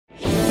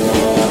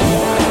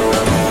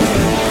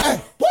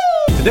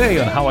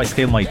Today on How I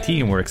Scale My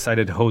Team, we're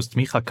excited to host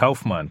Micha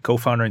Kaufman,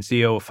 co-founder and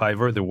CEO of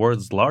Fiverr, the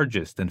world's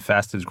largest and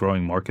fastest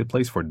growing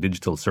marketplace for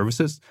digital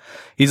services.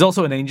 He's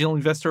also an angel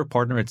investor,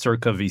 partner at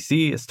Circa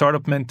VC, a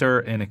startup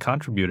mentor, and a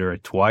contributor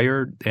at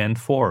Wired and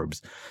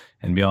Forbes.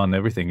 And beyond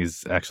everything,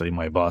 he's actually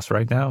my boss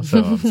right now.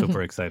 So I'm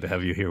super excited to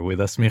have you here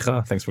with us,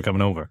 Micha. Thanks for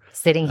coming over.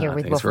 Sitting here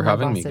with both of my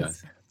bosses.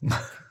 Thanks for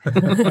having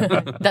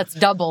me, guys. That's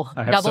double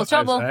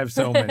trouble. I have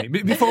so many.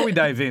 Before we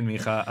dive in,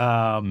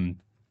 Micha,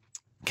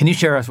 can you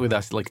share with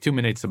us like 2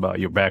 minutes about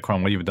your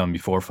background, what you've done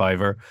before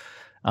Fiverr?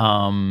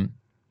 And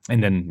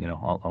then,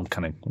 I'll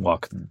kind of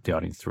walk the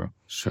audience through.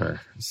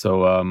 Sure.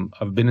 So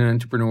I've been an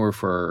entrepreneur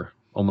for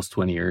almost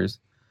 20 years.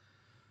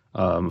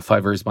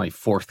 Fiverr is my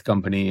fourth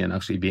company, and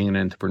actually being an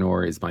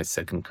entrepreneur is my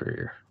second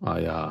career.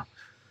 I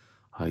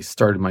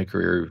started my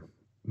career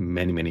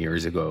many, many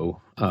years ago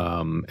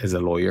as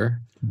a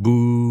lawyer.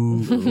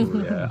 Boo.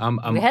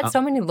 Yeah, we had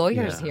so many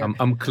lawyers here.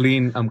 I'm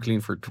clean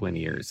for 20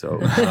 years. So,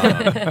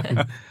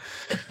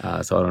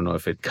 so I don't know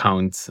if it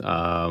counts.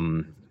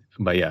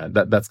 But yeah,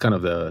 that's kind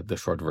of the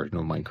short version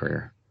of my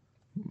career.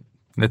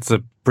 That's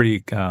a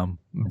pretty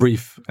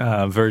brief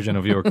version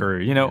of your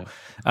career.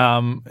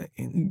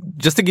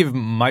 Just to give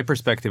my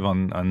perspective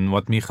on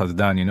what Micha's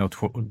done,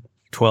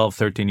 12,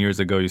 13 years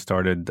ago, you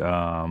started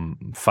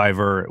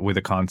Fiverr with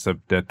a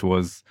concept that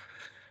was,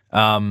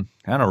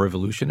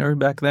 revolutionary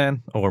back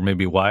then, or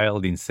maybe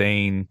wild,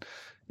 insane,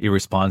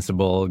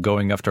 irresponsible,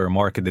 going after a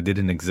market that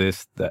didn't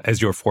exist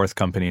as your fourth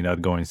company,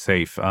 not going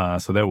safe.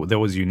 So that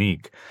was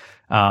unique.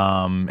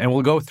 And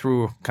we'll go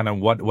through kind of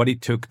what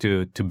it took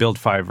to build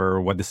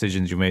Fiverr, what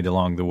decisions you made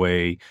along the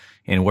way,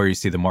 and where you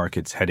see the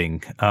market's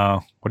heading.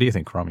 What do you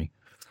think, Rami?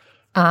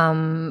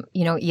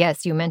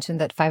 Yes, you mentioned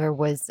that Fiverr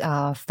was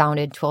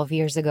founded 12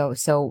 years ago.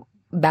 So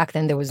back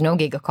then there was no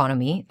gig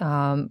economy,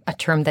 a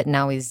term that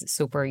now is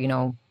super,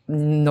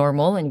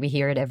 normal, and we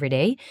hear it every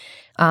day.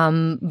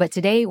 But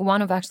today,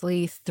 one of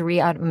actually 3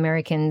 out of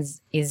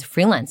Americans is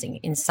freelancing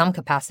in some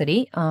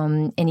capacity.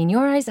 And in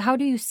your eyes, how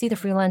do you see the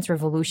freelance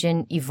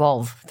revolution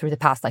evolve through the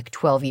past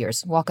 12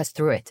 years? Walk us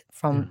through it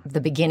from the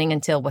beginning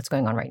until what's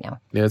going on right now.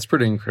 Yeah, it's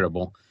pretty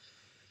incredible.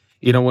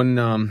 When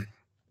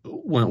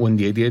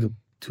the idea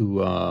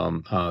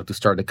to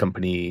start a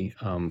company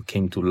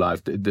came to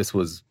life, this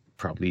was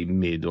probably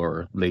mid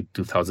or late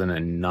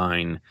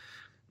 2009.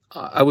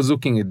 I was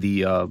looking at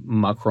the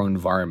macro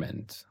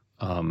environment,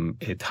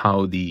 at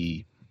how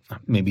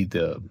maybe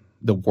the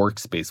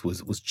workspace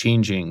was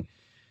changing,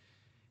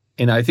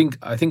 and I think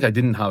I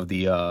didn't have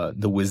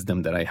the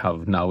wisdom that I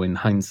have now in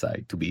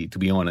hindsight, to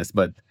be honest.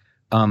 But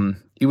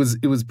it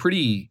was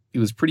pretty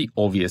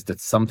obvious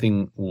that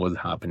something was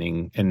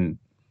happening, and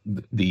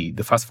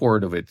the fast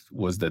forward of it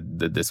was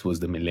that this was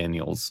the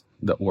millennials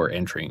that were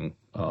entering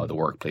the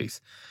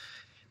workplace.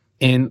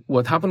 And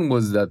what happened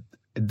was that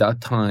at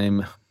that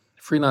time,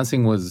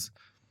 freelancing was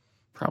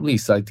probably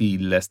slightly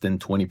less than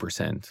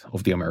 20%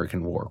 of the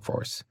American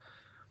workforce.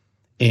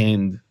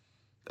 And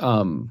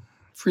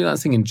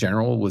freelancing in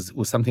general was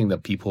something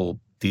that people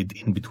did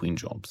in between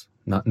jobs,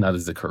 not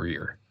as a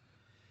career.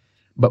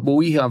 But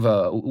we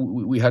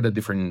had a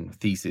different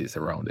thesis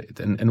around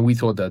it, and we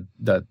thought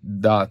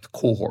that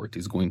cohort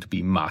is going to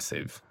be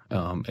massive,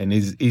 and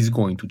is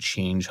going to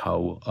change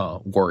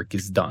how work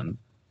is done.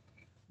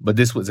 But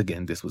this was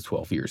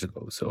 12 years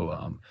ago,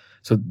 so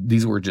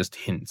these were just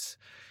hints.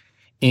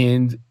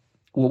 And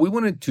what we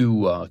wanted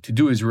to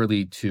do is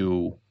really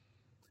to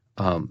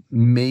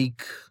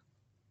make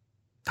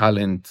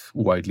talent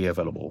widely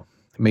available,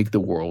 make the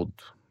world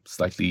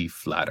slightly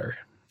flatter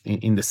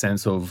in the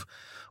sense of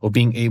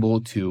being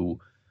able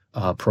to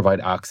provide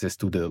access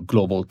to the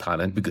global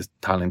talent, because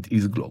talent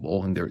is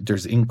global, and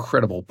there's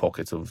incredible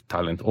pockets of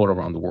talent all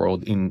around the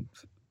world,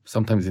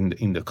 sometimes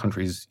in the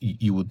countries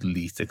you would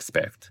least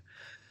expect.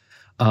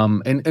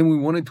 And we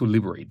wanted to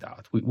liberate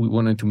that. We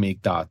wanted to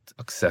make that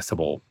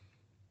accessible,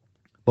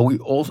 but we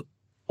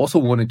also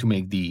wanted to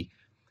make the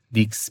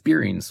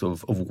experience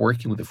of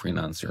working with a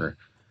freelancer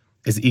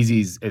as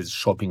easy as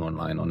shopping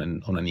online on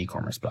an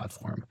e-commerce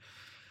platform,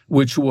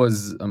 which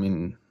was,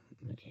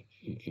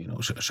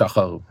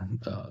 Shachar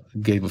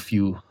gave a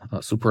few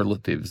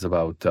superlatives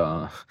about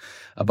the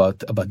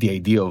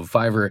idea of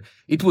Fiverr.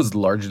 It was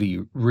largely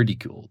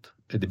ridiculed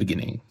at the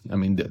beginning.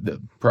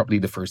 Probably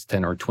the first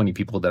 10 or 20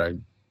 people that I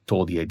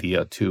told the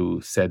idea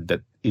to said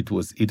that it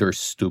was either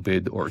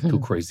stupid or too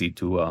crazy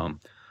to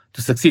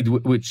succeed,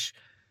 which,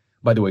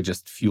 by the way,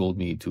 just fueled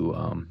me to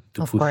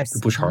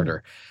push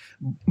harder.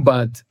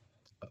 But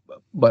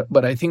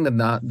I think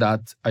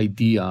that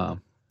idea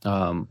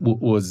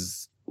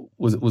was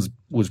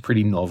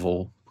pretty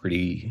novel,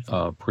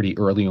 pretty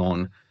early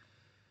on.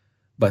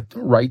 But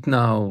right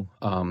now,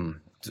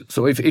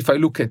 so if I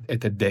look at a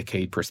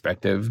decade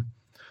perspective,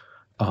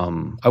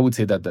 I would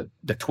say that the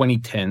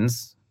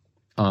 2010s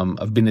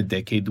have been a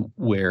decade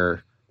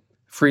where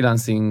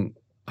freelancing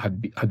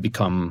had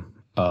become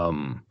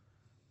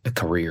a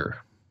career,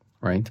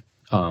 right?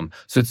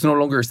 So it's no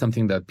longer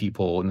something that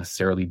people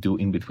necessarily do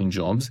in between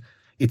jobs.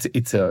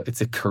 It's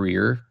a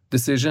career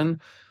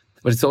decision,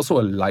 but it's also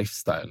a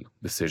lifestyle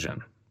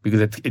decision.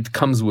 because it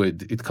comes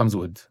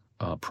with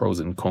pros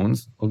and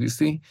cons,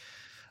 obviously.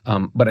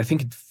 But I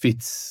think it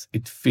fits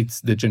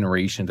the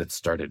generation that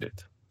started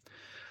it.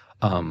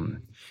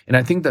 And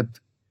I think that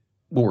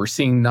what we're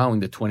seeing now in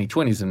the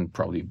 2020s, and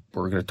probably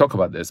we're going to talk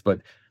about this,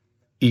 but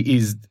it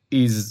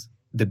is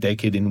the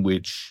decade in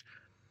which,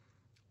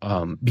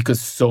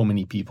 because so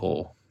many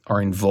people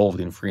are involved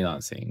in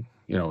freelancing,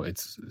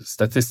 it's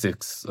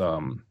statistics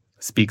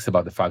speaks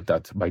about the fact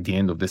that by the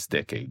end of this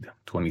decade,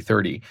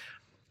 2030,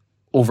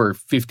 over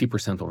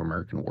 50% of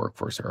American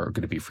workforce are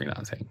going to be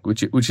freelancing,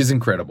 which is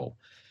incredible.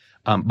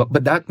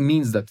 But that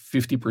means that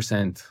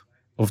 50%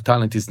 of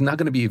talent is not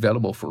going to be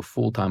available for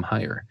full-time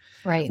hire,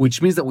 right?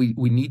 Which means that we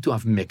need to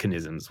have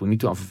mechanisms. We need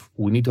to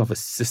have a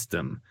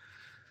system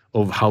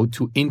of how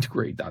to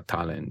integrate that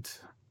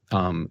talent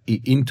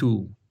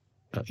into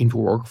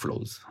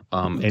workflows.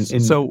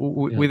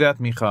 With that,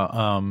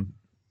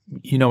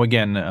 Micha,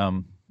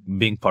 again,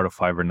 being part of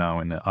Fiverr now,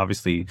 and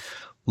obviously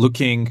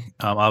looking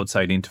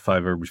outside into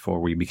Fiverr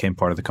before we became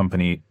part of the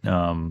company,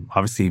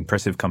 obviously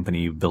impressive company.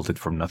 You built it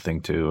from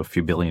nothing to a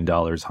few $1 billion,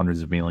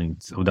 hundreds of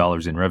millions of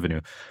dollars in revenue.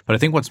 But I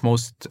think what's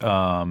most, what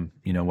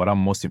I'm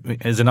most,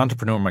 as an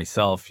entrepreneur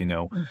myself,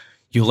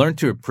 you learn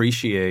to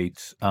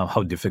appreciate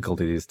how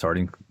difficult it is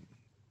starting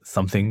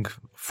something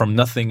from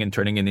nothing and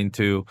turning it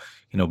into,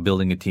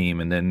 building a team,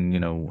 and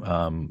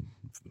then,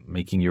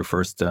 making your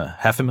first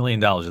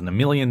 $500,000 and $1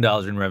 million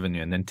in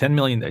revenue, and then 10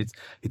 million.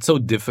 It's so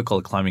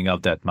difficult climbing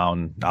up that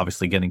mountain,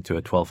 obviously getting to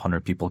a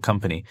 1,200 people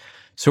company,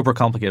 super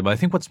complicated. But I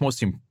think what's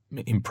most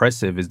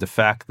impressive is the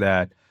fact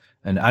that,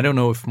 and I don't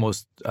know if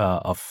most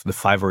of the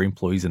Fiverr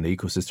employees in the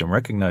ecosystem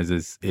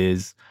recognizes,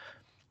 is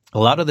a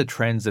lot of the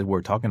trends that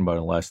we're talking about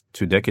in the last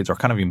 2 decades are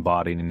kind of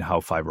embodied in how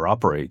Fiverr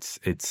operates.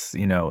 It's,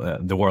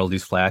 the world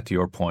is flat, to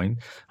your point.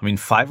 I mean,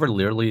 Fiverr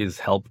literally has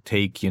helped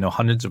take,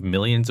 hundreds of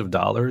millions of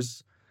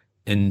dollars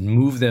and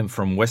move them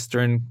from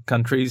Western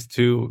countries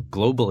to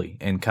globally,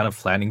 and kind of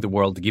flattening the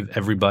world to give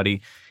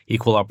everybody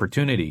equal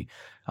opportunity.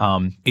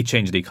 It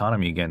changed the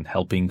economy again,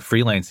 helping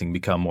freelancing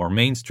become more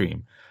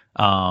mainstream.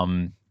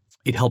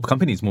 It helped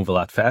companies move a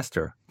lot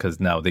faster because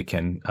now they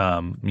can,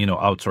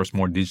 outsource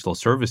more digital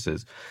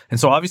services. And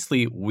so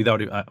obviously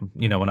without, I'm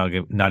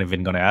not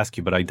even going to ask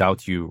you, but I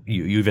doubt you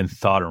even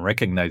thought or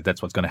recognized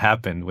that's what's going to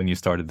happen when you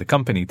started the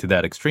company to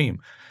that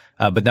extreme.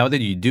 But now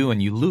that you do,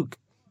 and you look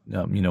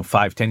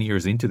 5-10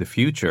 years into the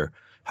future,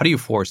 how do you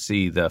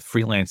foresee the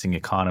freelancing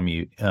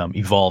economy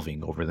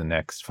evolving over the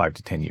next 5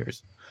 to 10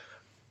 years?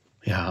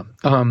 Yeah.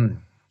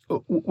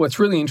 What's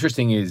really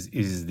interesting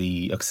is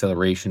the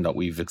acceleration that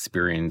we've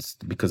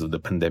experienced because of the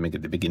pandemic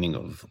at the beginning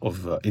of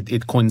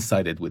it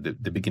coincided with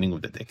the beginning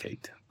of the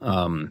decade.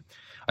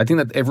 I think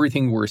that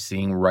everything we're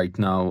seeing right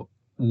now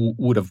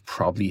would have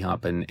probably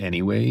happened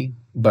anyway,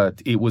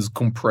 but it was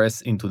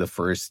compressed into the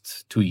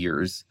first 2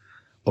 years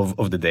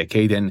of the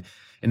decade.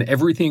 And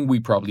everything we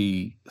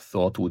probably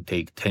thought would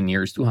take 10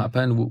 years to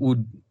happen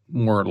would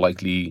more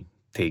likely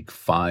take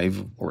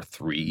 5 or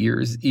 3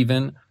 years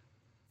even.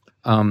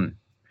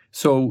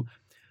 So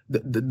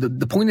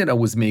the point that I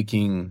was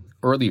making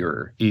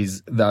earlier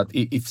is that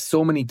if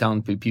so many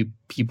talented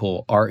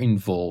people are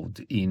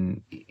involved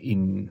in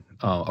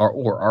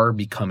or are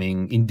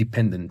becoming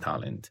independent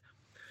talent,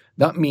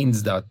 that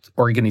means that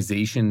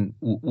organization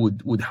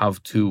would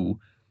have to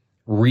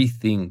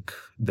rethink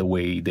the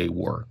way they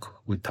work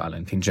with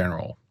talent in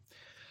general.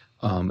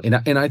 And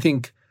I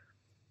think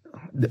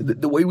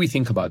the way we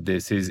think about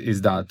this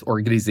is that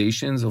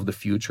organizations of the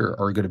future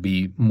are going to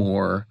be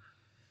more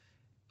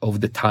of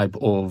the type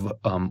of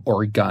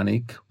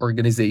organic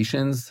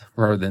organizations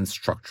rather than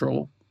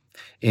structural.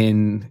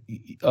 And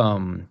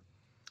the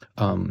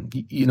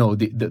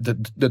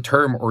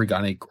term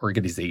organic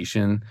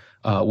organization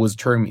was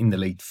termed in the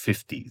late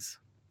 50s,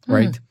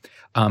 right?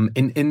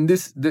 And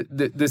this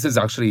is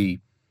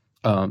actually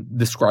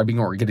describing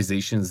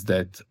organizations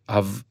that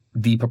have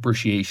deep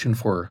appreciation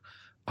for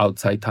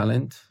outside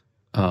talent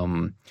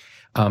and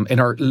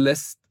are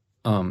less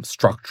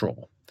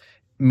structural,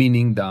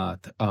 meaning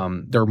that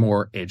they're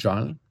more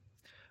agile,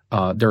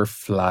 they're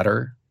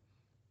flatter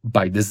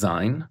by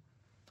design.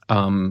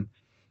 And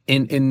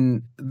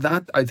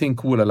that, I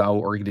think, will allow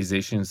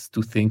organizations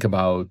to think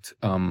about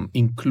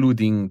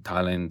including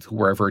talent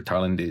wherever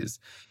talent is.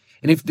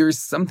 And if there's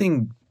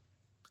something,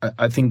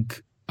 I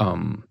think,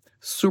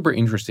 super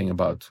interesting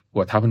about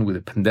what happened with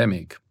the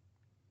pandemic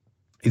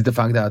is the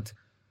fact that,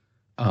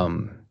 at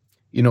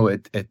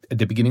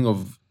the beginning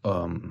of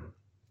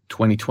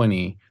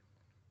 2020,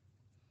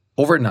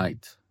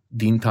 overnight,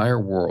 the entire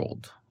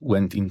world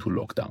went into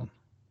lockdown.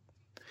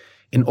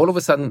 And all of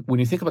a sudden, when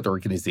you think about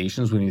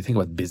organizations, when you think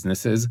about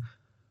businesses,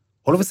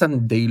 all of a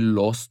sudden they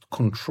lost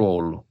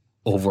control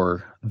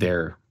over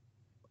their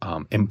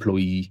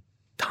employee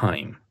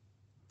time,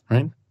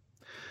 right?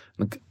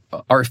 Like,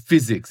 our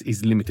physics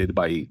is limited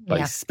by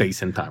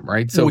space and time,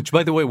 right? So, which,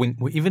 by the way,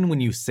 when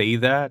you say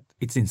that,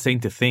 it's insane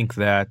to think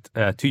that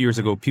 2 years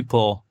ago,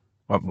 people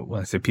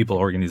when I say people,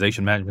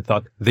 organization management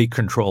thought they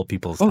control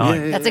people's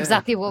time. That's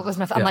exactly what was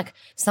my thought. I'm like,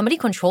 somebody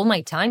control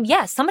my time?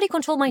 Yeah, somebody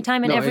control my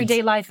time and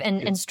everyday life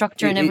and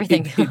structure and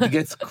everything. It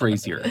gets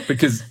crazier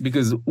because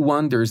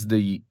one, there's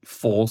the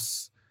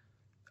false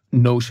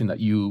notion that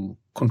you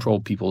control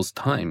people's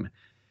time.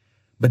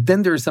 But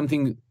then there's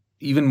something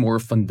even more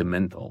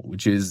fundamental,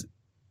 which is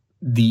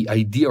the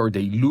idea or the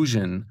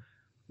illusion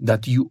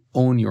that you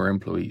own your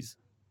employees,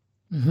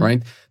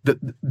 right?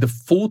 The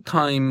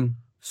full-time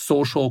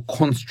social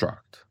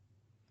construct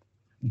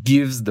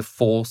gives the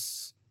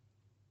false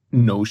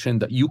notion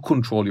that you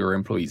control your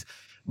employees.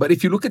 But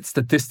if you look at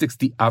statistics,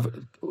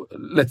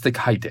 let's take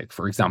high tech,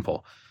 for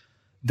example.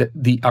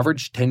 The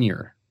average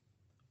tenure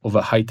of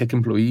a high tech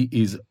employee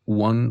is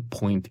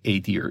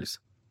 1.8 years.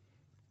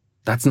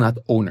 That's not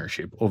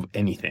ownership of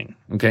anything,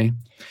 okay?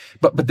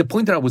 But the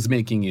point that I was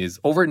making is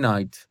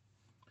overnight,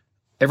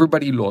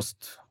 everybody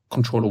lost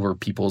control over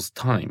people's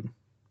time.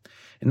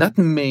 And that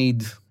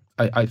made,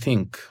 I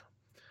think,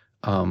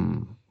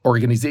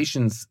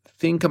 organizations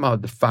think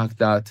about the fact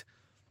that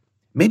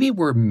maybe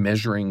we're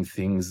measuring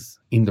things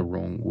in the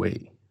wrong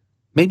way.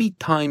 Maybe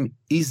time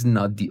is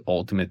not the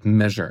ultimate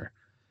measure.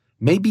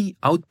 Maybe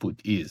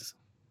output is.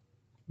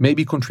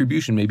 Maybe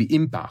contribution, maybe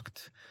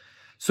impact.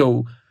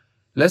 So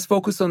less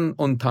focus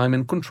on time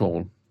and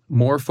control,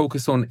 more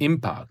focus on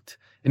impact.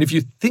 And if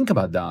you think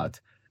about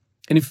that,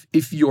 and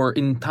if your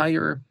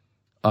entire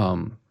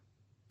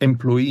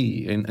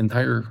employee and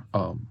entire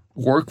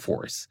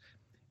workforce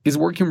is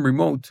working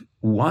remote,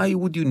 why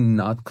would you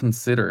not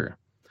consider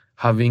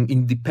having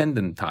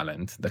independent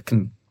talent that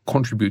can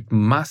contribute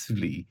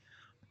massively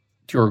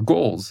to your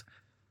goals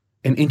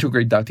and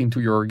integrate that into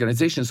your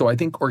organization? So I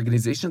think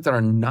organizations that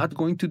are not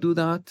going to do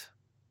that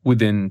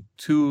within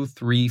 2,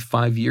 3,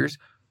 5 years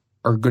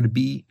are going to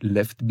be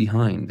left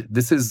behind.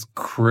 This is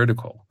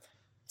critical.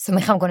 So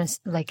I'm going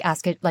to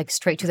ask it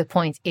straight to the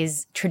point.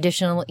 Is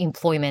traditional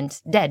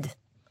employment dead?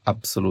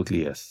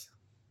 Absolutely, yes.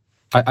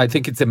 I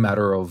think it's a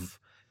matter of...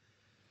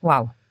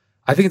 Wow.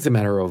 I think it's a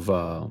matter of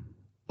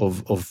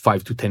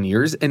 5 to 10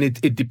 years. And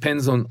it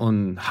depends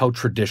on how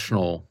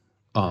traditional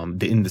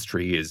the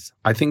industry is.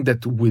 I think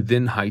that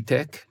within high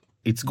tech,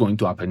 it's going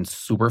to happen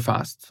super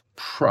fast,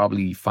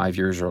 probably 5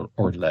 years or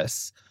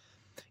less.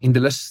 In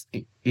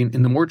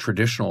the more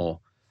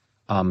traditional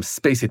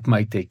space, it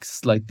might take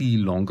slightly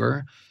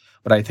longer,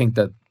 but I think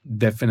that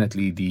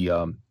definitely the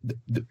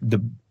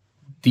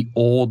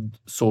old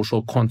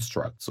social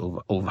constructs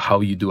of how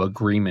you do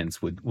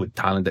agreements with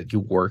talent that you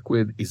work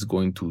with is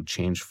going to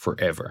change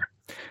forever.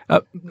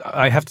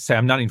 I have to say,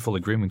 I'm not in full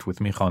agreement with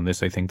Micha on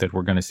this. I think that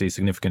we're going to see a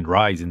significant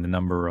rise in the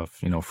number of,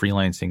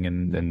 freelancing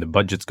and the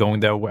budgets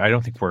going that way. I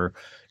don't think we're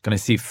going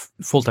to see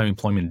full-time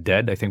employment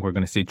dead. I think we're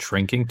going to see it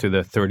shrinking to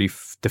the 30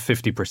 to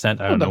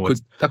 50%. I don't know.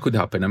 That could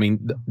happen. I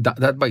mean,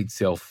 that by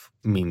itself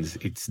means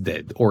it's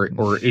dead or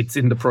it's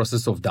in the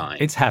process of dying.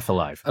 It's half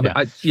alive.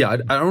 I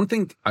don't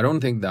think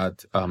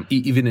that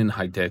even in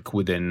high tech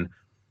within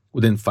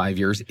 5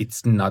 years,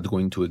 it's not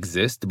going to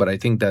exist. But I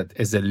think that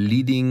as a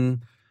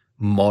leading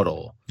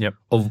model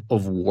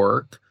of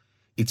work,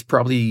 it's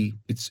probably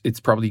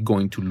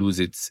going to lose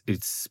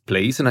its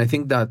place. And I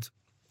think that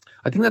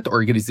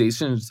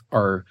organizations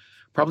are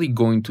probably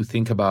going to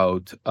think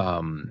about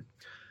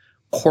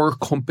core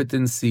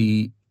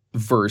competency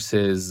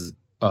versus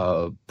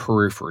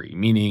periphery,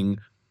 meaning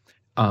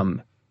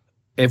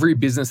every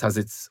business has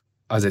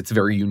its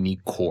very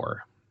unique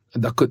core.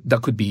 That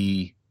could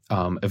be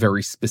a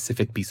very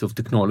specific piece of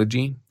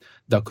technology.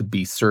 That could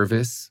be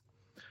service.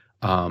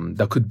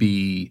 That could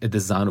be a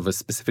design of a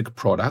specific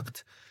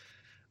product,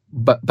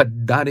 but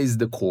that is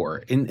the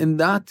core, and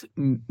that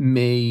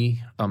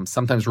may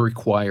sometimes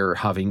require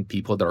having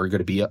people that are going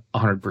to be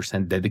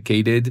 100%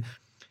 dedicated,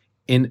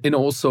 and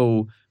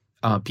also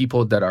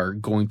people that are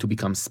going to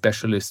become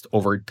specialists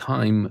over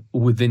time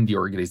within the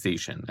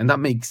organization, and that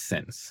makes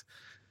sense.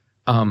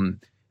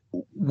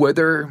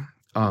 Whether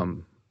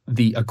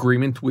the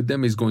agreement with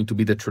them is going to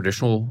be the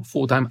traditional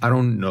full-time, I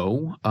don't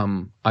know.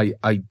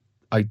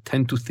 I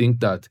tend to think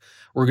that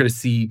we're going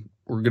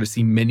to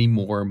see many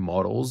more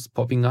models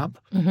popping up.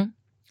 Mm-hmm.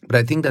 But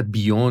I think that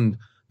beyond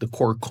the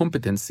core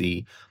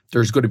competency,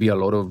 there's going to be a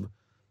lot of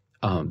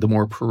the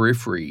more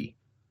periphery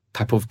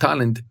type of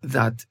talent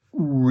that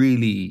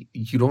really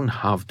you don't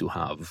have to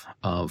have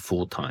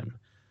full time.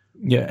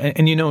 Yeah,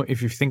 and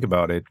if you think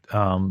about it,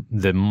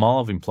 the model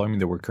of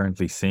employment that we're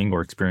currently seeing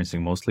or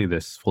experiencing, mostly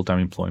this full-time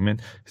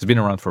employment, has been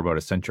around for about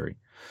a century.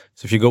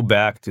 So if you go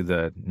back to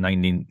the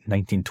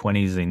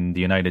 1920s in the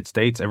United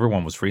States,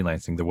 everyone was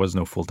freelancing. There was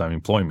no full-time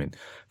employment.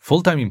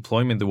 Full-time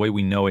employment, the way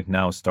we know it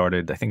now,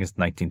 started, I think it's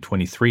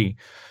 1923,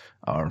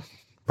 or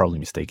probably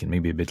mistaken,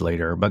 maybe a bit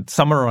later, but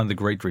somewhere around the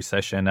Great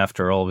Recession,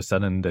 after all of a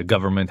sudden the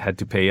government had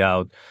to pay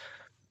out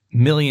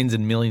millions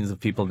and millions of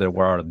people that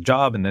were out of the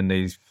job, and then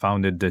they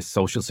founded the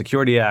Social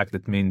Security Act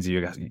that means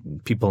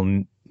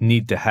people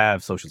need to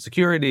have Social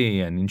Security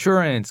and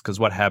insurance, because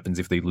what happens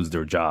if they lose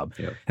their job?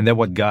 Yeah. And then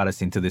what got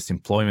us into this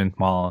employment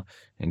model.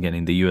 Again,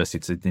 in the U.S.,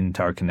 it's an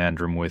entire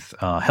conundrum with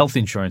health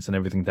insurance and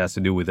everything that has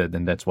to do with it,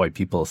 and that's why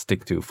people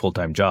stick to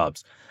full-time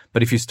jobs.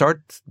 But if you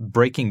start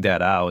breaking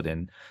that out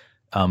and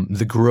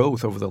the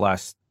growth over the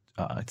last,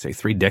 I'd say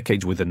 3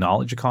 decades with the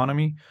knowledge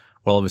economy,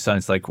 well, all of a sudden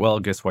it's like, well,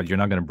 guess what? You're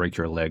not going to break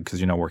your leg because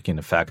you're not working in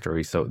a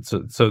factory.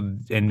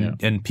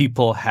 And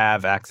people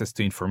have access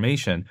to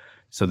information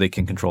so they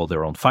can control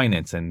their own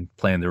finance and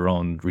plan their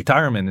own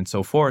retirement and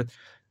so forth.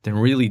 Then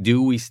really,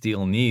 do we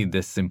still need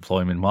this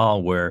employment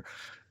model where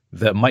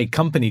my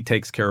company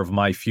takes care of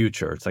my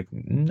future? It's like,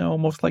 no,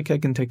 most likely I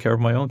can take care of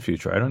my own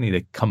future. I don't need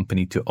a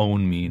company to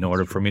own me in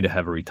order for me to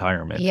have a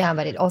retirement. Yeah,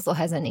 but it also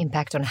has an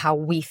impact on how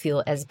we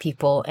feel as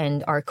people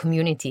and our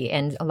community.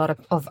 And a lot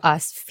of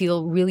us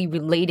feel really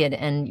related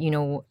and,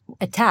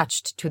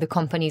 attached to the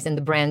companies and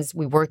the brands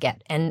we work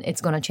at. And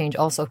it's going to change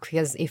also,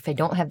 because if I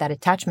don't have that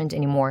attachment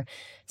anymore,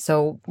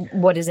 so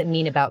what does it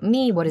mean about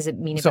me? What does it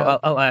mean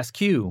about... So I'll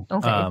ask you,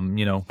 okay.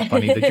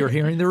 Funny that you're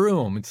here in the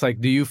room. It's like,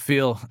 do you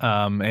feel,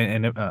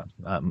 and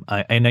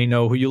I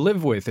know who you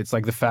live with, it's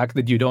like the fact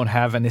that you don't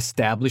have an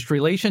established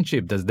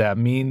relationship. Does that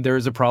mean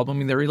there's a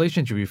problem in the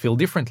relationship? You feel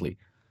differently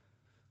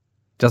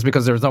just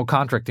because there's no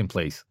contract in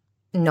place?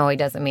 No, it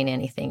doesn't mean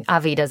anything.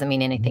 Avi doesn't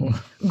mean anything.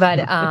 But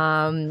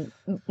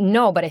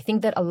no, but I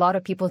think that a lot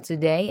of people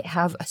today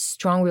have a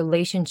strong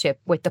relationship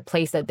with the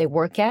place that they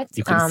work at.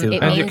 You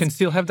can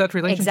still have that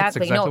relationship.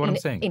 Exactly. That's exactly what I'm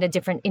saying. In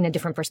a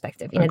different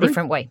perspective, in a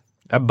different way.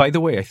 By the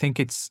way, I think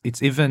it's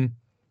even,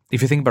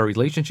 if you think about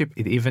relationship,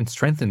 it even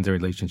strengthens the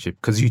relationship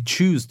because you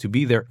choose to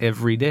be there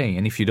every day.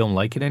 And if you don't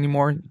like it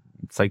anymore,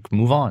 it's like,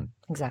 move on.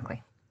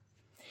 Exactly.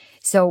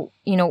 So,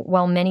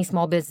 while many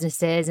small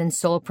businesses and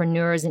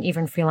solopreneurs and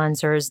even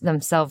freelancers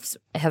themselves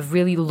have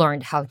really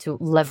learned how to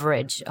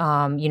leverage,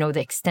 the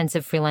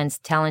extensive freelance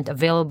talent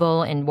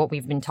available and what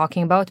we've been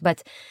talking about,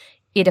 but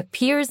it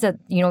appears that,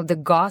 the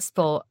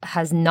gospel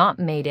has not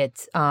made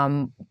it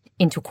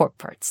into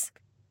corporates.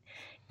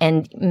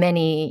 And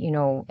many,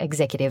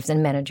 executives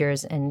and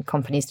managers and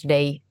companies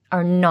today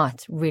are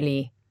not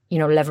really,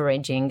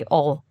 leveraging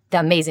all the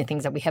amazing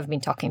things that we have been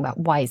talking about.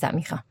 Why is that,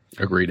 Micha?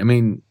 Agreed. I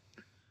mean,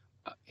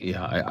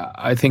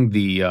 I think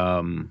the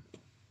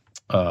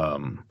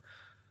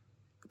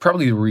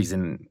probably the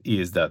reason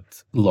is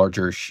that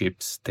larger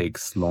ships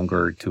takes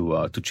longer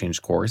to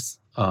change course,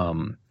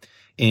 and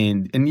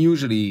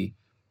usually,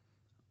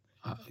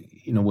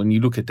 when you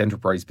look at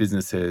enterprise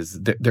businesses,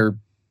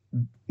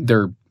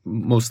 they're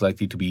most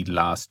likely to be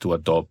last to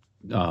adopt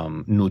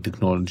new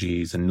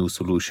technologies and new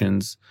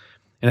solutions,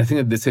 and I think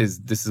that this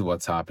is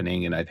what's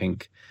happening, and I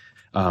think.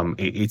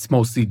 It's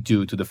mostly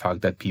due to the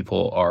fact that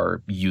people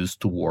are used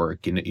to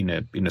work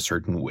in a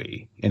certain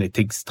way, and it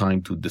takes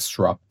time to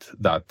disrupt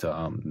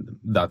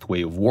that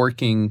way of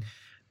working.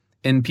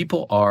 And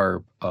people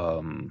are,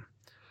 I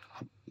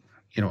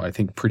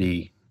think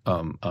pretty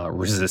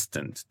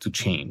resistant to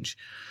change.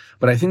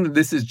 But I think that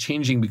this is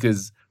changing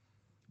because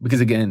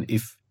again,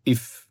 if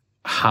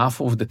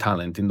half of the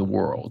talent in the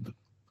world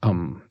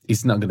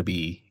is not going to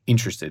be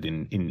interested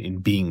in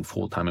being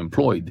full-time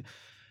employed,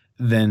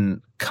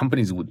 then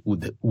companies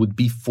would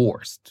be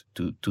forced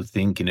to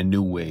think in a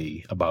new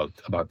way about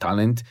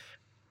talent.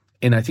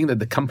 And I think that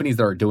the companies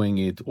that are doing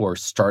it or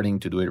starting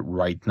to do it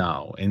right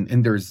now,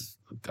 and there's,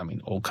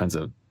 all kinds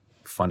of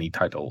funny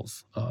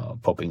titles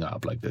popping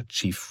up, like the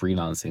chief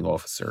freelancing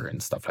officer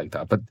and stuff like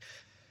that. But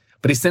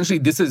essentially,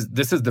 this is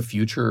the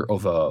future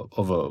of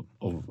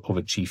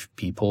a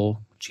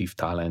chief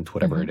talent,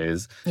 whatever it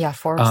is. Yeah,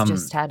 Forbes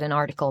just had an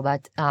article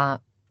about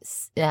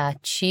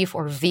chief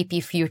or VP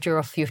future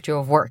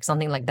of work,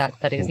 something like that.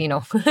 That is,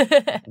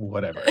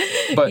 whatever.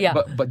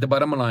 But the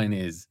bottom line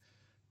is,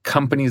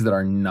 companies that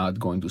are not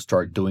going to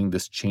start doing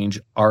this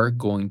change are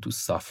going to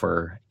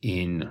suffer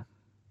in,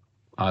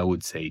 I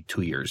would say,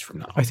 2 years from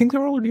now. I think they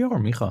already are,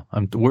 Micha.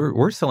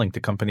 We're selling to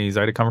companies.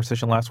 I had a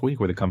conversation last week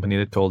with a company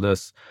that told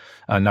us,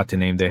 not to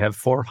name, they have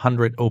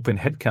 400 open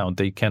headcount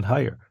they can't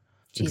hire.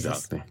 Jesus.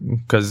 Exactly.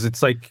 Because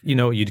it's like,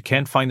 you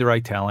can't find the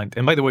right talent.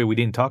 And by the way, we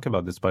didn't talk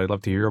about this, but I'd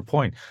love to hear your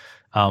point.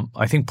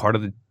 I think part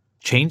of the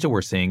change that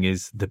we're seeing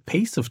is the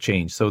pace of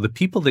change. So the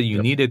people that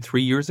you needed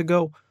 3 years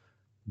ago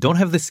don't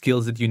have the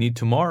skills that you need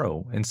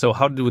tomorrow. And so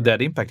how would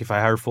that impact if I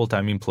hire a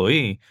full-time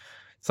employee?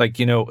 It's like,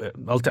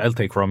 I'll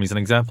take Rami as an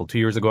example. 2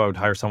 years ago, I would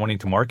hire someone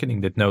into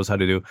marketing that knows how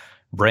to do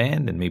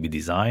brand and maybe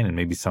design and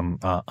maybe some,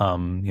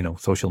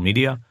 social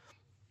media.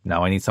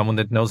 Now I need someone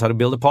that knows how to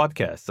build a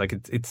podcast. Like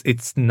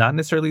it's not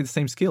necessarily the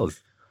same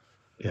skills.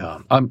 Yeah.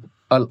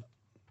 I'll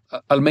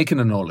make an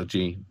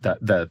analogy that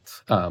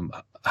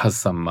has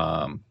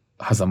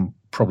some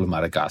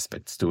problematic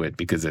aspects to it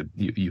because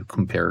you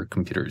compare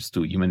computers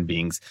to human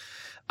beings.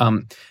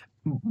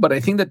 But I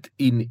think that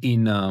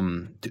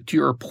to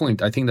your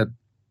point, I think that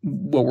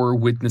what we're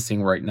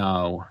witnessing right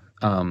now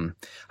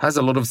has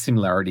a lot of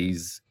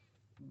similarities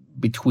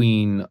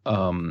between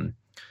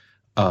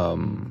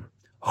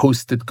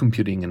hosted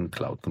computing and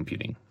cloud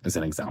computing as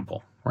an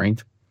example,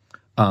 right?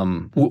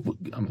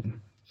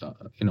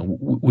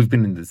 We've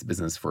been in this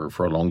business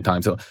for a long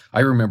time. So I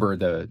remember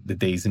the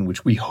days in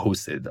which we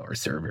hosted our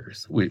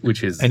servers,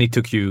 which is... And it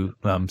took you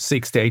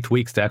 6 to 8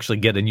 weeks to actually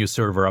get a new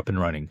server up and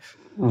running.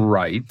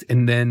 Right.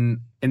 And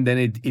then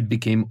it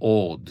became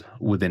old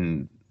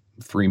within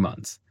 3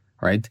 months,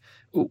 right?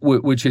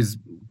 Which is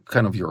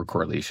kind of your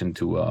correlation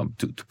to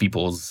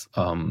people's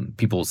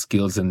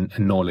skills and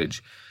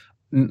knowledge.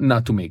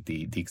 Not to make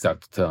the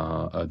exact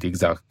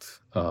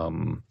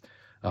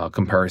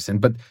comparison,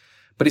 but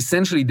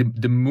essentially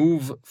the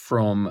move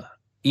from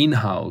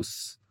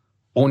in-house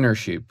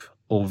ownership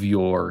of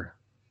your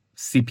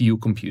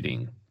CPU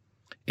computing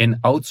and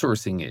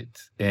outsourcing it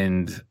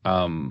and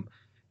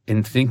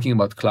thinking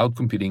about cloud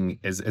computing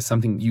as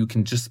something you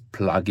can just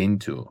plug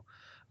into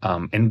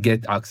and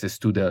get access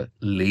to the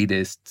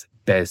latest,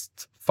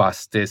 best,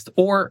 fastest,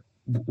 or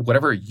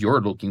whatever you're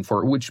looking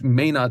for, which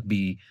may not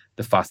be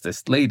the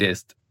fastest,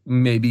 latest.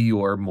 Maybe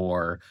you're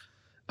more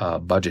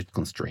budget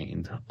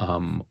constrained,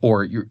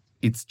 or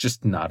it's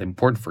just not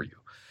important for you.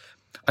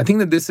 I think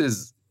that this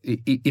is,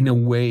 in a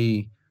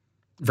way,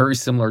 very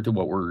similar to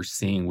what we're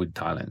seeing with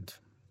talent,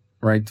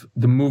 right?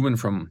 The movement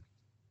from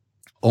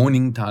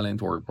owning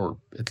talent, or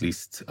at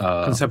least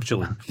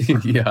conceptually,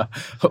 yeah,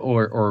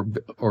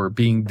 or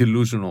being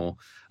delusional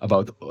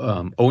about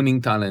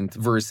owning talent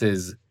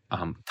versus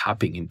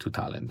tapping into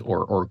talent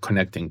or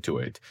connecting to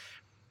it.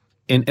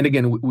 And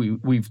again,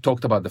 we've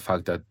talked about the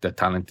fact that the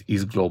talent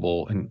is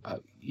global. And,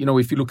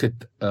 if you look at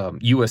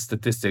U.S.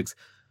 statistics,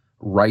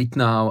 right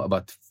now,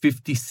 about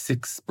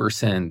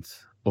 56%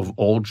 of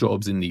all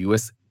jobs in the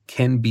U.S.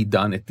 can be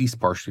done at least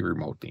partially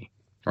remotely,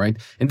 right?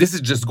 And this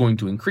is just going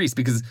to increase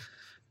because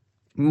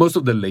most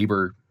of the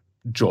labor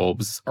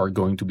jobs are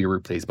going to be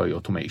replaced by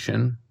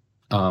automation,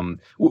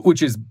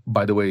 which is,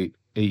 by the way,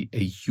 a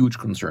huge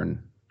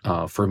concern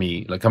for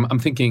me. Like I'm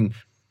thinking,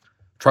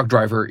 truck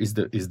driver is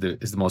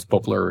the most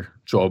popular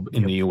job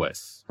in the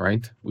U.S.,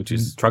 right? Which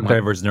is truck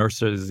drivers,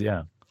 nurses,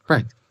 yeah,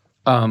 right.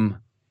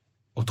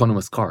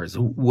 Autonomous cars.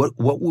 What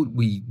would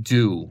we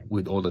do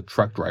with all the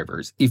truck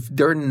drivers if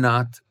they're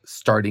not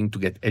starting to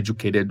get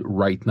educated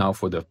right now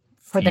for the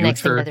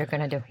next thing that they're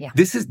going to do? Yeah,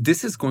 this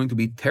is going to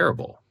be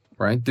terrible.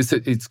 Right.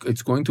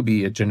 It's going to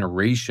be a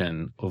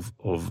generation of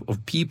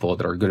people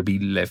that are going to be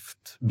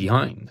left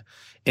behind,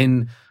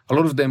 and a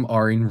lot of them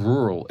are in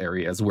rural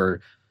areas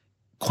where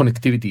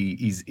connectivity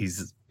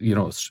is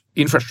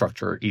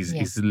infrastructure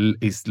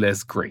is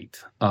less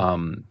great.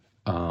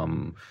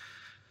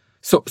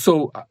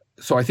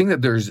 So I think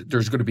that there's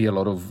going to be a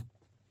lot of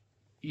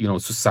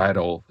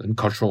societal and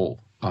cultural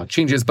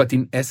changes, but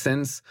in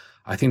essence,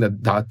 I think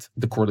that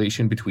the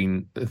correlation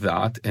between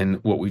that and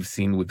what we've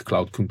seen with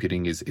cloud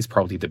computing is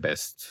probably the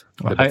best.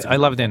 I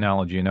love the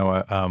analogy.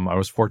 I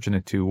was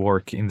fortunate to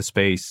work in the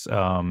space.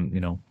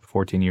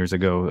 14 years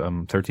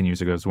ago, 13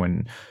 years ago is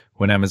when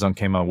Amazon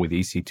came out with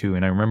EC2,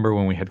 and I remember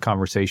when we had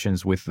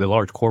conversations with the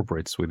large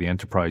corporates, with the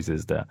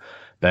enterprises, the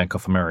Bank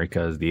of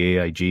Americas, the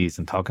AIGs,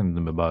 and talking to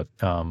them about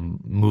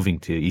moving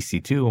to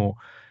EC2.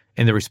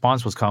 And the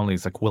response was commonly,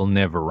 it's like, we'll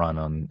never run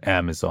on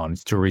Amazon.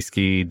 It's too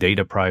risky,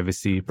 data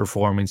privacy,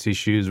 performance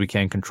issues we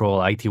can't control.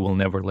 IT will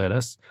never let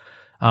us.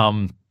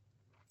 And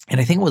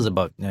I think it was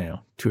about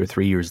 2 or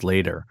 3 years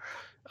later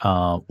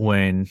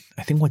when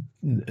I think what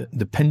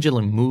the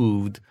pendulum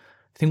moved.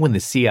 I think when the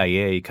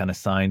CIA kind of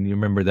signed, you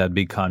remember that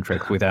big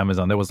contract with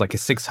Amazon, there was like a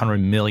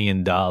 $600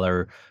 million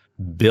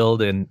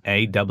build an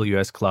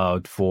AWS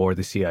cloud for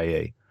the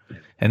CIA.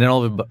 And then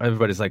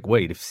everybody's like,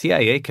 wait, if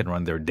CIA can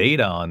run their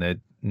data on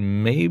it,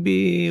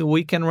 maybe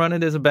we can run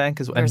it as a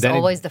bank as well. There's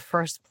always the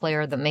first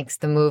player that makes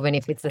the move, and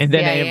if it's the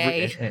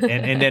CIA,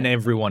 and then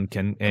everyone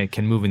can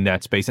move in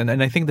that space.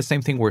 And I think the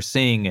same thing we're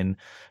seeing, and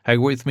I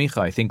agree with Micha.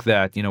 I think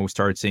that we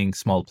started seeing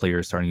small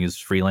players starting to use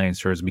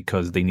freelancers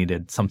because they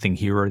needed something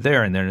here or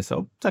there, and then it's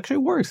it actually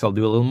works. I'll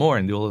do a little more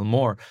and do a little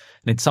more.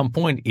 And at some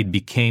point, it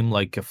became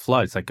like a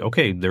flood. It's like,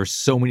 okay, there's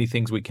so many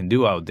things we can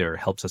do out there.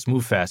 Helps us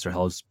move faster.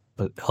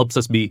 Helps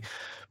us be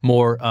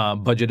more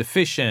budget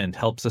efficient,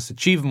 helps us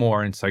achieve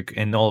more. And it's like,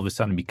 and all of a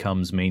sudden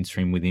becomes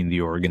mainstream within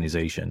the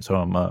organization. So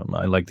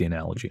I like the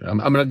analogy.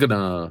 I'm not going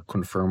to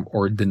confirm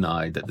or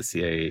deny that the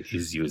CIA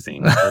is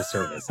using our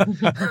service.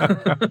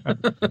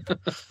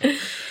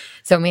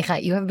 So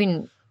Micha, you have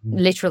been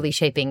literally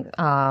shaping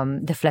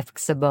the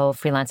flexible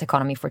freelance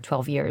economy for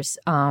 12 years.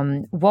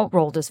 What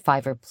role does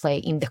Fiverr play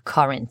in the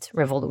current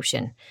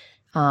revolution?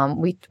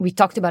 We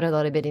talked about it a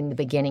little bit in the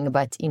beginning,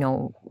 but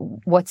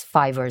what's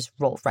Fiverr's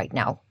role right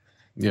now?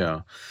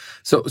 Yeah,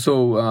 so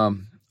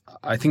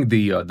I think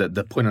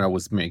the point that I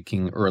was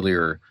making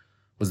earlier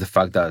was the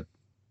fact that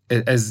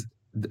as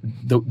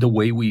the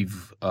way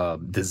we've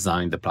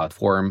designed the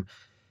platform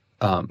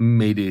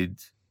made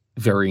it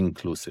very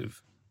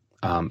inclusive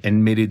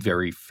and made it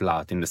very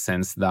flat in the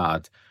sense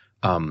that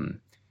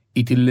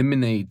it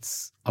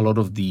eliminates a lot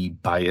of the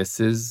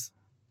biases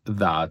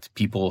that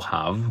people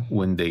have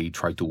when they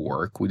try to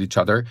work with each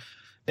other.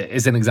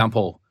 As an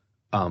example,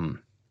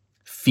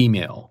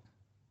 female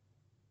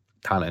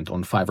talent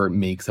on Fiverr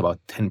makes about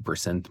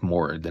 10%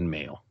 more than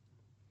male,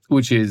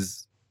 which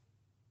is,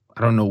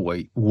 I don't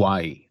know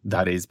why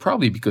that is.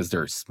 Probably because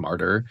they're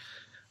smarter,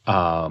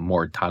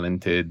 more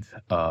talented,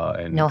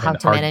 and Know how and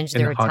to manage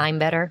their time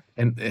better.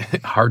 and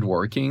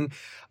hardworking.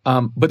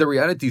 But the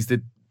reality is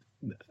that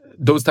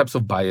those types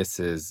of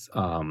biases,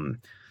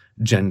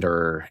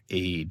 gender,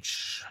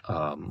 age,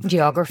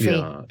 Geography.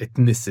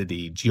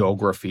 ethnicity,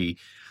 geography,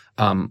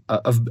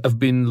 have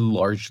been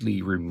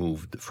largely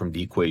removed from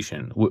the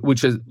equation,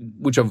 which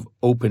have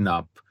opened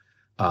up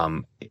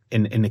an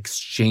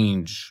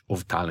exchange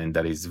of talent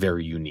that is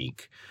very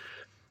unique.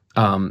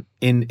 And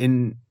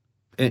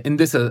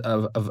this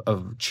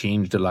have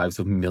changed the lives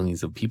of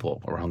millions of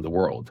people around the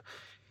world,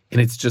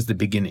 and it's just the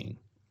beginning.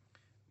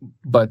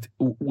 But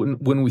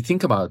when we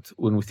think about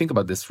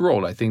this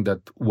role, I think that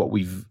what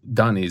we've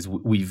done is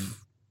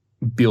we've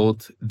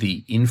built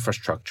the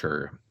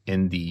infrastructure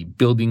and the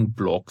building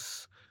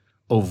blocks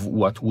of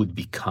what would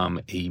become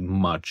a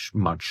much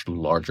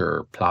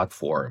larger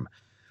platform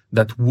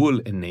that will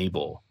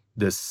enable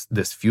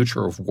this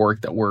future of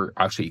work that we're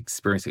actually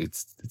experiencing.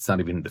 It's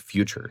not even the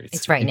future.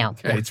 It's right now.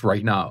 Yeah. It's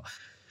right now.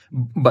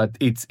 But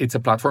it's a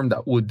platform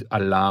that would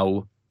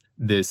allow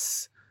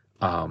this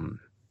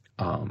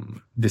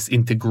this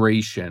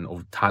integration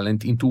of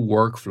talent into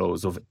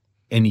workflows of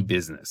any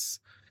business.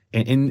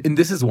 And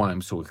this is why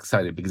I'm so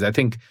excited, because I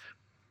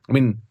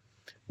mean,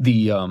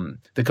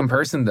 the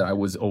comparison that I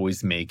was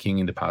always making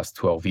in the past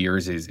 12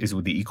 years is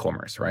with the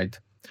e-commerce, right?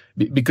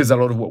 Because a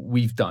lot of what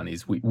we've done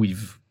is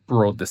we've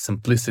brought the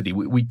simplicity.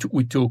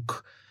 We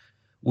took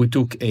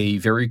a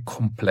very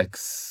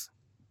complex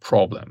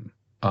problem.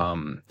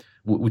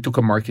 We took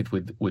a market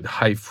with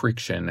high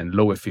friction and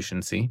low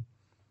efficiency,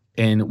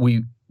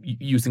 and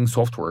using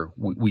software,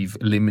 we've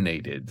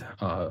eliminated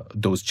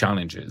those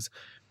challenges.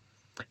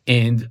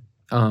 And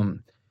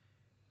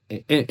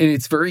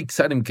it's very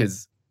exciting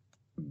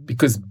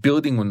because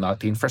building on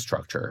that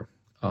infrastructure,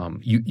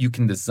 you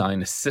can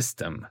design a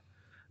system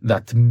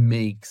that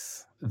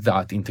makes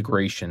that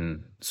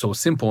integration so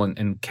simple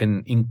and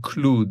can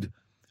include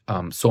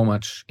so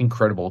much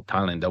incredible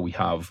talent that we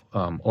have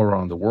all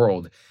around the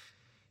world.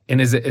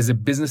 And as a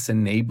business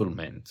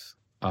enablement,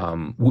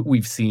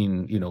 we've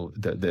seen,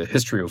 the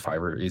history of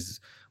Fiverr is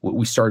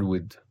we started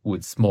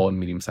with small and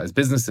medium-sized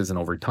businesses, and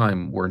over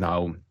time we're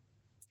now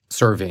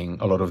serving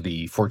a lot of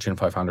the Fortune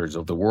 500s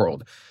of the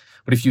world.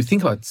 But if you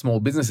think about small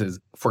businesses,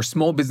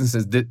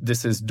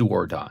 this is do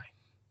or die,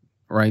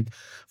 right?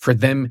 For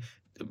them,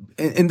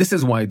 and this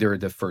is why they're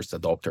the first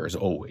adopters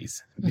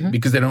always,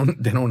 because they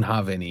don't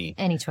have any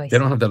choice. They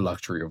don't have the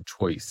luxury of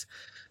choice.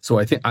 So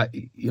I think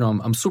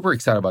I'm super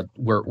excited about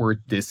where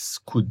this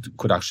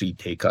could actually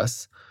take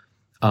us.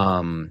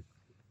 And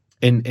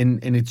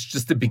it's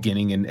just the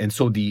beginning. And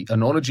so the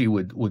analogy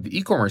with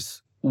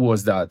e-commerce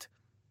was that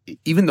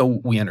even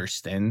though we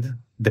understand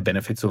the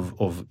benefits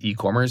of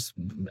e-commerce,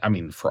 I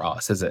mean, for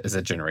us as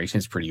a generation,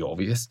 it's pretty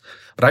obvious.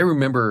 But I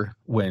remember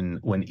when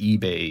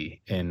eBay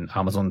and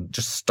Amazon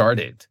just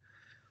started,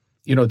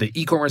 the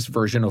e-commerce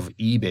version of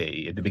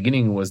eBay at the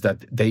beginning was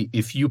that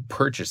if you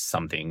purchased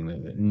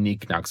something,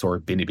 knickknacks or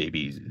Beanie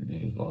Babies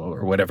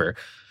or whatever,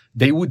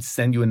 they would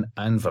send you an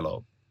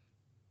envelope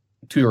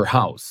to your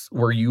house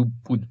where you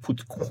would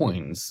put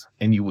coins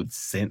and you would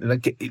send.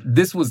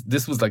 This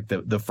was like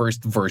the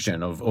first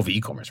version of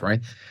e-commerce,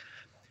 right?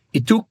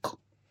 It took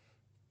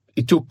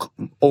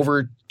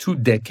over 2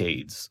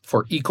 decades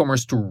for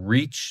e-commerce to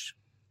reach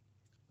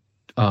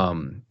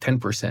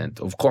 10%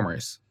 of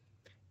commerce,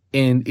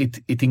 and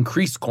it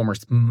increased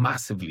commerce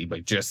massively by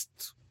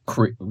just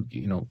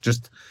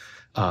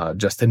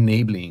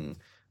enabling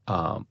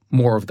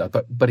more of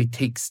that. But it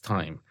takes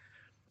time,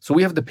 so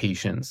we have the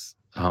patience.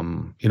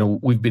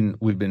 We've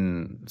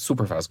been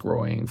super fast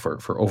growing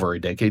for over a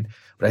decade,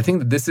 but I think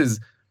that this is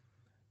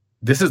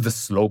the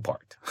slow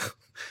part.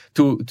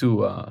 to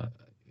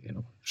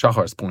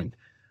Shahar's point,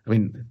 I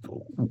mean,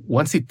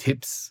 once it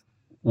tips,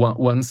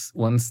 once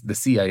the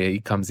CIA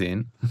comes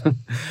in,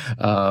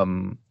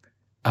 then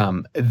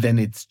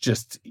it's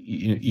just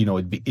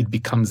it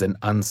becomes an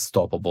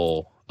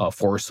unstoppable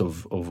force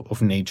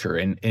of nature,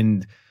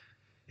 and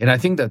I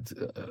think that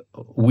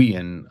we,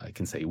 and I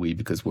can say we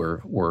because we're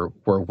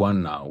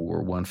one now,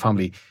 we're one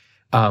family,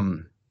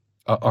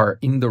 are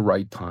in the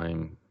right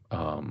time,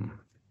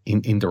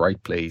 in the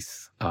right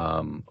place,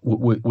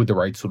 with the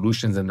right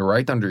solutions and the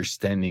right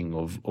understanding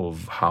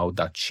of how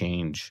that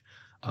change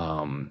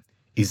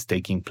is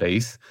taking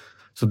place.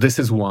 So this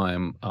is why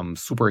I'm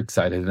super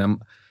excited,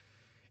 and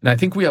I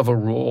think we have a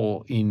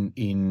role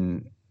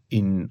in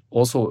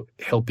also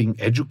helping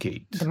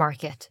educate the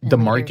market,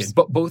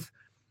 but both.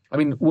 I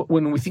mean,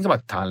 when we think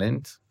about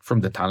talent from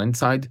the talent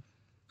side,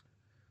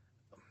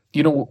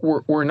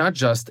 we're not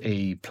just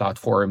a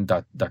platform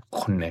that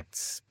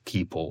connects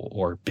people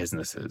or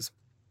businesses.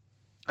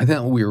 I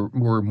think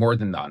we're more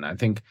than that. And I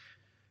think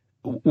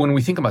when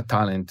we think about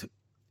talent,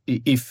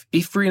 if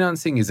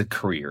freelancing is a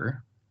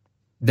career,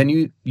 then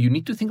you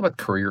need to think about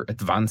career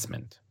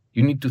advancement.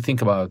 You need to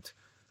think about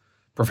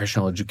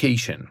professional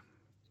education,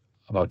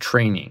 about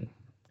training,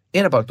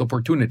 and about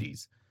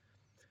opportunities.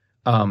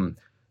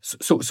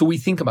 So we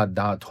think about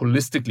that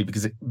holistically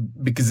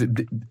because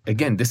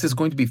again, this is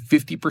going to be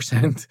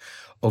 50%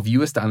 of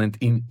U.S. talent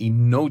in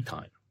no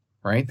time,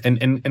 right?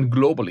 And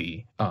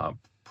globally,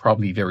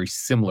 probably very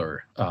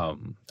similar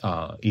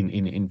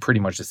in pretty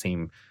much the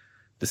same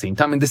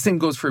time. And the same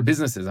goes for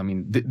businesses. I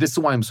mean, this is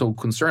why I'm so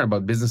concerned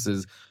about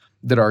businesses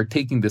that are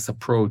taking this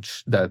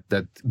approach that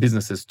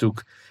businesses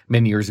took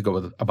many years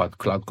ago about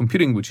cloud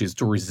computing, which is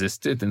to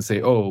resist it and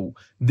say, "Oh,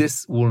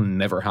 this will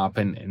never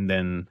happen," and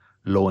then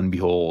lo and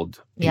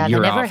behold, a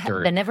year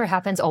after, that never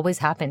happens. Always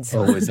happens.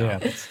 Always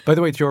happens. By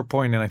the way, to your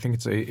point, and I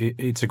think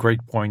it's a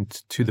great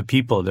point to the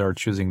people that are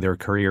choosing their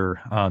career.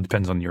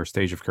 Depends on your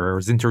stage of career. I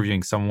was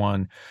interviewing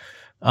someone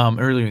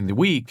earlier in the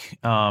week,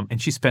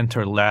 and she spent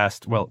her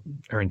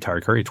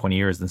entire career, 20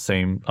 years, in the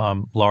same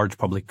large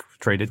public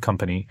traded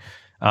company.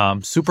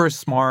 Super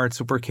smart,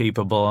 super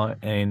capable.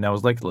 And I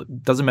was like,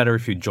 it doesn't matter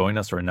if you join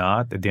us or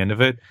not. At the end of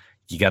it,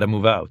 you got to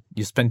move out.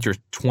 You spent your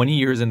 20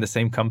 years in the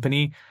same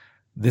company.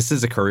 This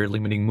is a career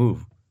limiting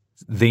move.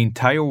 The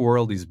entire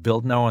world is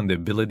built now on the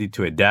ability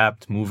to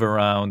adapt, move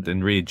around,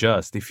 and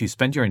readjust. If you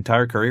spend your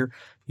entire career,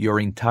 your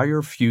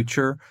entire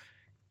future,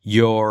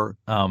 your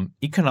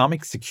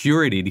economic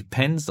security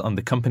depends on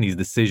the company's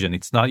decision.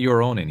 It's not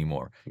your own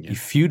anymore. Yeah.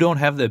 If you don't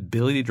have the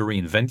ability to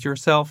reinvent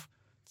yourself,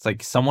 it's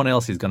like someone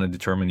else is going to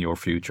determine your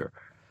future.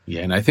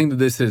 Yeah, and I think that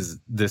this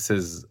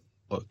is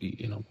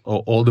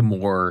all the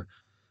more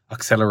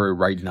accelerated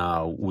right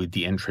now with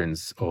the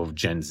entrance of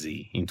Gen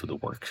Z into the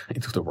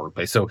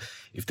workplace. So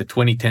if the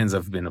 2010s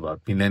have been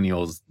about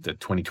millennials, the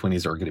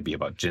 2020s are going to be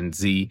about Gen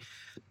Z,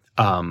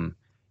 and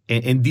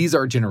these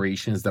are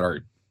generations that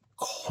are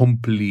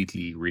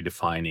completely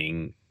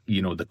redefining,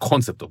 the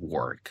concept of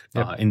work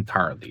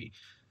entirely.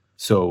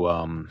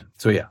 So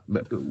yeah,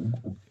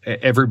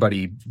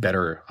 everybody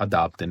better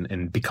adapt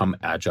and become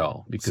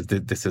agile because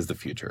this is the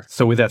future.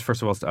 So with that,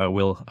 first of all,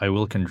 I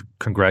will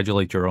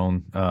congratulate your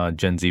own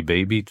Gen Z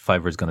baby.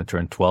 Fiverr is going to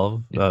turn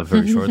 12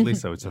 very shortly,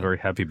 so it's a very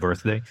happy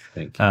birthday.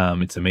 Thank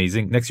you. It's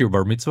amazing. Next year,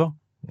 bar mitzvah?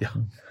 Yeah,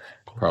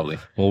 probably.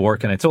 We'll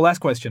work on it. So last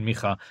question,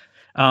 Micha.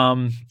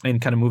 And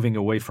kind of moving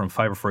away from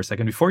Fiverr for a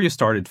second. Before you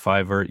started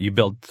Fiverr, you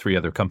built 3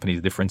 other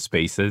companies, different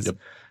spaces. Yep.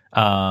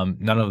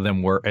 None of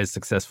them were as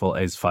successful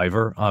as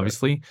Fiverr,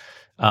 obviously.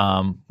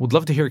 Right. Would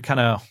love to hear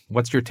kind of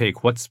what's your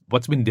take? What's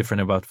been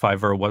different about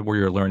Fiverr? What were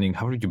you learning?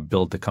 How did you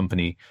build the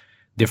company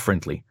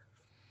differently?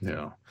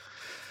 Yeah.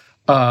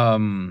 I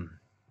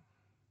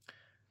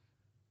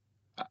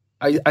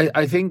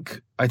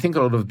think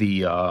a lot of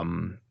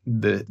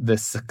the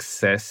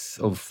success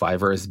of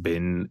Fiverr has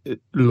been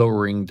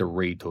lowering the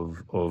rate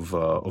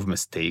of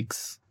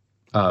mistakes.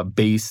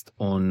 Based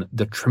on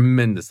the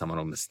tremendous amount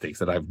of mistakes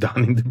that I've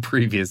done in the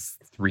previous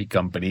 3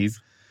 companies.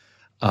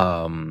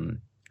 And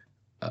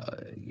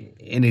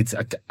it's,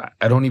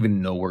 I don't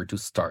even know where to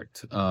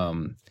start.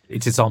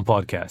 It's its own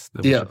podcast.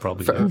 That we should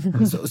probably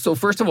do. So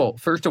first of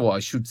all, I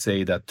should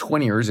say that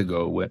 20 years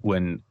ago,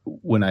 when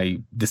I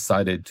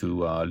decided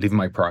to leave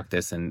my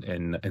practice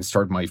and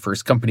start my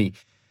first company,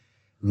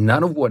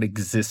 none of what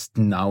exists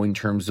now in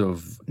terms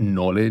of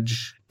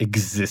knowledge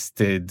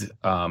existed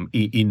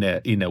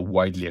in a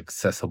widely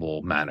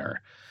accessible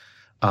manner.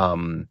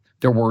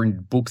 There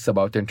weren't books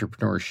about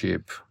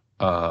entrepreneurship.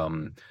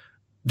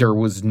 There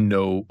was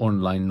no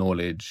online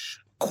knowledge.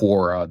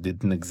 Quora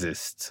didn't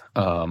exist.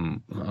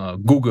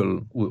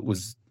 Google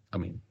was,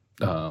 in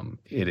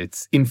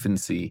its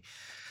infancy.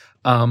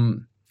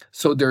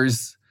 So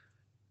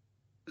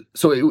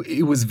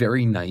it was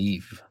very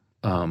naive.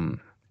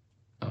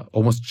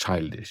 Almost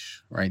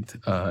childish, right?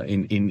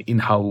 In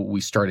how we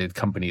started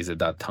companies at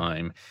that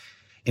time,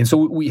 and so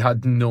we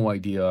had no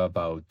idea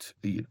about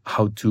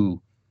how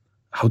to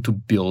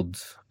build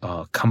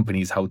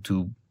companies, how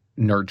to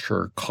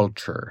nurture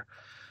culture,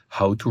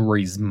 how to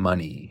raise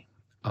money,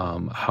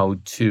 how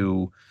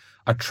to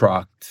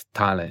attract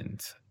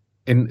talent,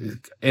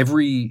 and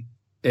every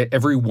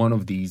one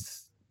of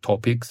these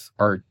topics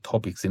are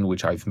topics in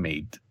which I've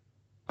made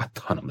a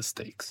ton of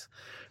mistakes.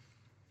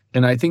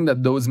 And I think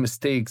that those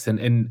mistakes,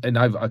 and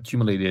I've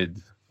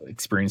accumulated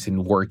experience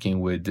in working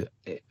with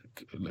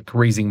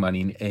raising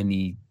money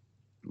in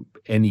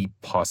any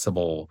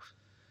possible,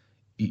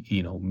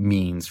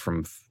 means,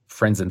 from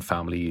friends and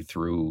family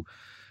through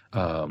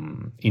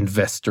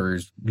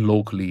investors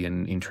locally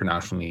and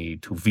internationally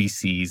to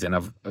VCs,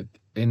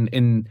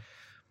 and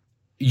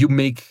you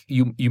make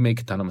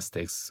a ton of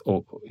mistakes,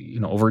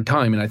 over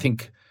time. And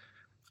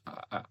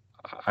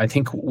I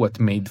think what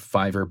made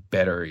Fiverr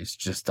better is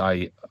just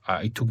I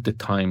took the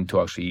time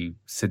to actually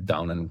sit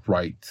down and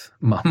write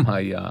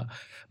my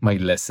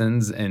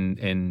lessons,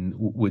 and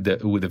with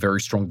a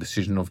very strong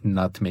decision of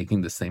not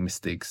making the same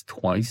mistakes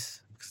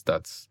twice, because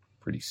that's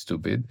pretty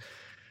stupid.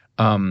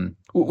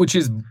 Which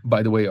is,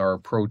 by the way, our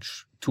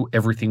approach to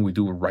everything we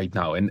do right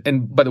now.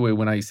 And by the way,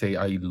 when I say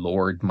I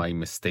lowered my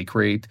mistake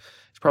rate,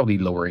 it's probably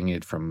lowering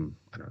it from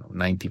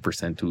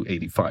 90% to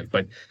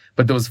 85%,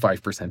 but those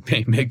 5%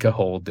 may make a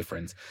whole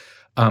difference.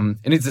 And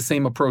it's the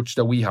same approach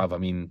that we have.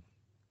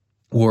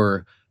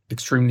 We're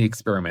extremely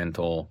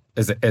experimental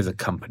as a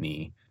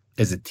company,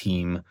 as a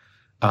team.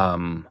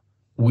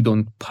 We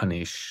don't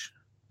punish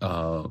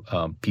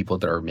people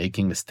that are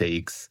making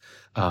mistakes.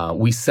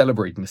 We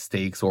celebrate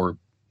mistakes or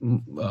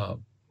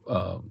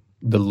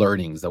the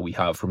learnings that we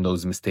have from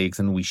those mistakes,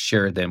 and we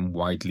share them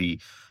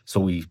widely, so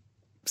we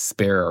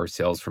spare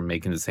ourselves from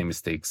making the same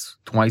mistakes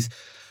twice.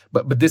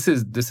 But this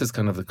is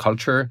kind of the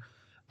culture,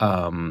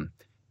 and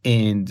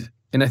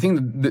I think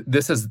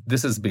this has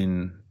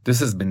been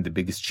the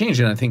biggest change.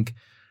 And I think,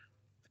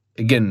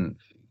 again,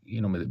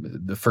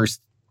 the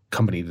first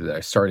company that I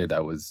started, I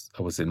was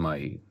in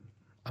my,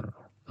 I don't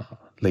know,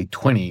 late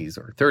 20s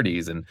or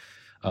 30s and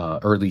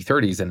early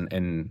 30s,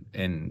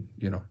 and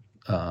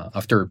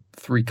after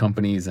 3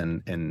 companies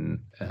and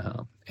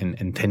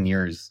 10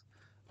 years,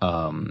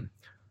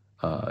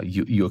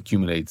 you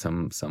accumulate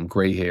some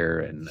gray hair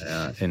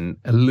and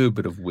a little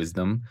bit of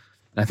wisdom.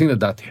 And I think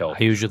that helps.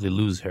 I usually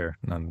lose hair.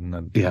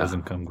 It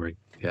doesn't come gray.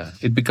 Yeah,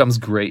 it becomes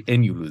gray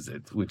and you lose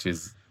it,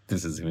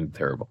 this is even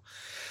terrible.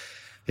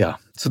 Yeah,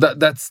 so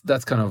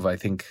that's kind of I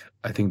think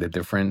the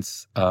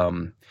difference.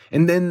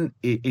 And then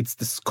it's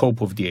the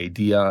scope of the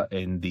idea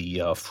and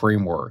the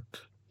framework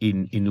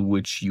in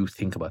which you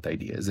think about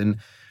ideas. And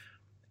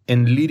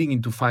leading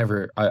into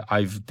Fiverr,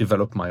 I've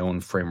developed my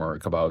own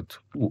framework about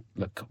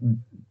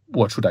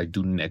what should I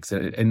do next.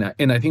 And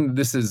I think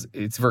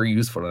it's very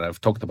useful, and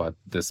I've talked about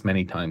this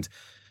many times.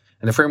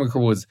 And the framework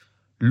was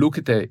look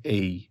at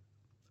a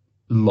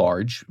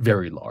large,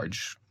 very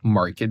large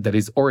market that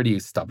is already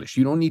established.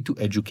 You don't need to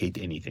educate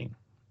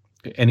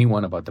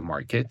anyone about the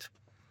market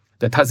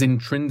that has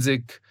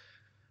intrinsic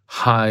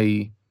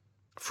high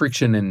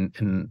friction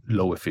and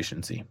low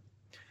efficiency.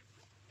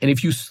 And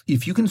if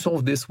you can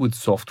solve this with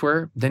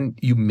software, then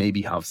you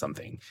maybe have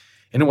something.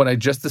 And what I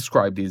just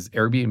described is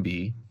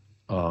Airbnb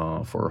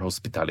for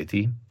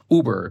hospitality,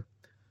 Uber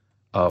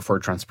for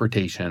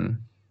transportation,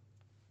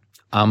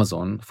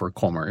 Amazon for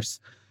commerce,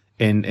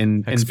 and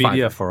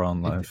Expedia for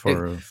online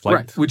for flight.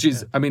 Right, which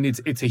is, I mean,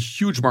 it's a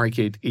huge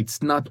market.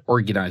 It's not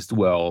organized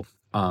well.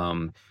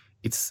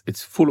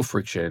 It's full of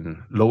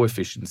friction, low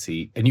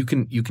efficiency, and you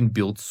can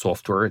build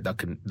software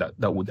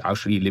that would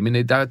actually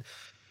eliminate that.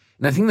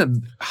 And I think that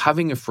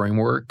having a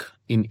framework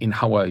in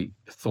how I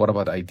thought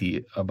about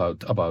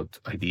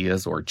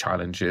ideas or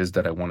challenges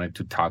that I wanted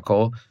to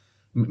tackle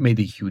made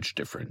a huge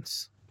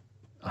difference.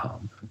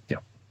 Yeah.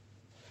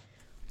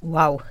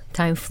 Wow,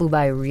 time flew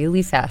by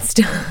really fast.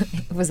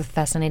 It was a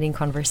fascinating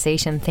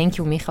conversation. Thank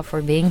you, Micha,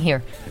 for being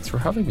here. Thanks for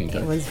having me.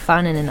 It was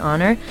fun and an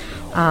honor.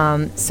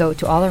 So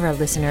to all of our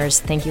listeners,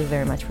 thank you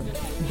very much for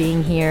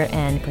being here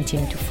and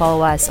continue to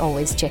follow us.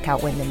 Always check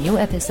out when the new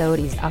episode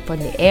is up on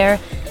the air.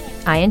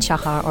 I and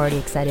Shachar are already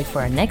excited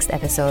for our next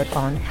episode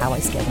on How I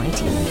Scale My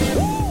Team.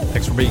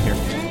 Thanks for being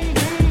here.